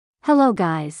Hello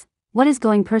guys, what is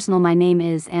going personal? My name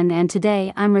is and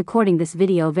today I'm recording this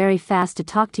video very fast to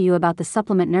talk to you about the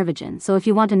supplement Nervigen. So if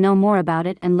you want to know more about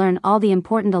it and learn all the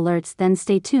important alerts, then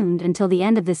stay tuned until the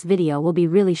end of this video. Will be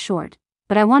really short,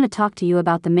 but I want to talk to you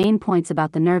about the main points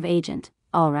about the nerve agent,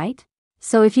 alright?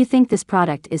 So if you think this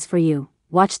product is for you,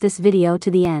 watch this video to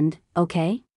the end,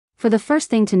 okay? For the first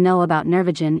thing to know about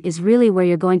Nervigen is really where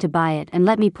you're going to buy it, and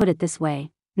let me put it this way.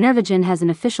 Nervigen has an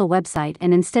official website,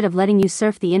 and instead of letting you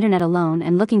surf the internet alone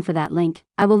and looking for that link,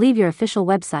 I will leave your official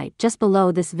website just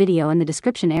below this video in the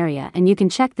description area, and you can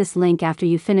check this link after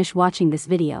you finish watching this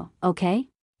video, okay?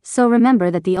 So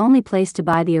remember that the only place to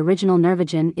buy the original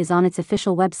Nervigen is on its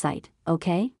official website,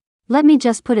 okay? Let me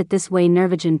just put it this way,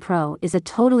 Nervigen Pro is a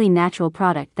totally natural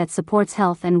product that supports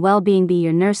health and well-being. Be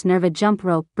your nurse. Nerva Jump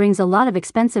Rope brings a lot of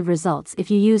expensive results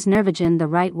if you use Nervigen the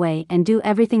right way and do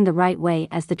everything the right way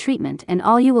as the treatment, and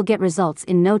all you will get results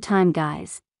in no time,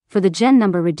 guys. For the Gen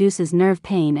number reduces nerve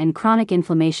pain and chronic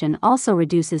inflammation, also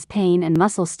reduces pain and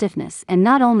muscle stiffness, and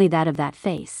not only that of that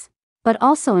face, but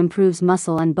also improves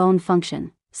muscle and bone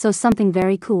function, so something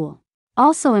very cool.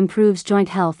 Also improves joint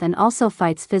health and also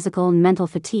fights physical and mental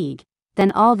fatigue. Then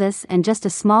all this and just a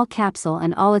small capsule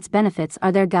and all its benefits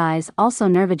are there, guys. Also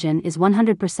Nervigen is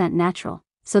 100% natural,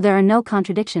 so there are no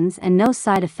contradictions and no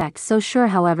side effects. So sure,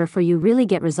 however, for you really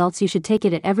get results, you should take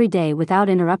it every day without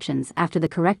interruptions after the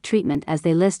correct treatment as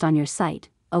they list on your site,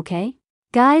 okay?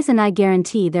 Guys, and I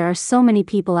guarantee there are so many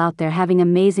people out there having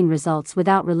amazing results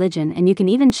without religion, and you can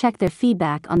even check their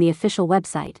feedback on the official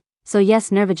website. So yes,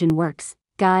 Nervigen works,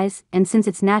 guys, and since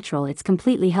it's natural, it's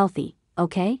completely healthy,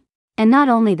 okay? And not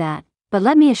only that, but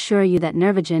let me assure you that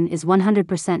Nervigen is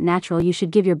 100% natural. You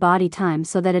should give your body time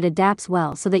so that it adapts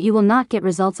well, so that you will not get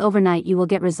results overnight. You will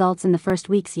get results in the first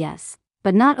weeks, yes,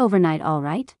 but not overnight,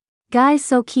 alright? Guys,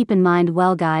 so keep in mind.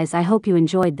 Well guys, I hope you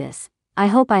enjoyed this. I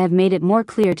hope I have made it more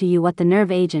clear to you what the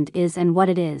nerve agent is and what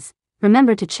it is.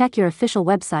 Remember to check your official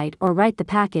website or write the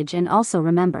package, and also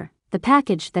remember, the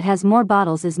package that has more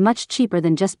bottles is much cheaper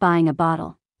than just buying a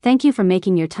bottle. Thank you for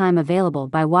making your time available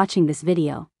by watching this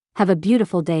video. Have a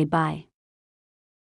beautiful day. Bye.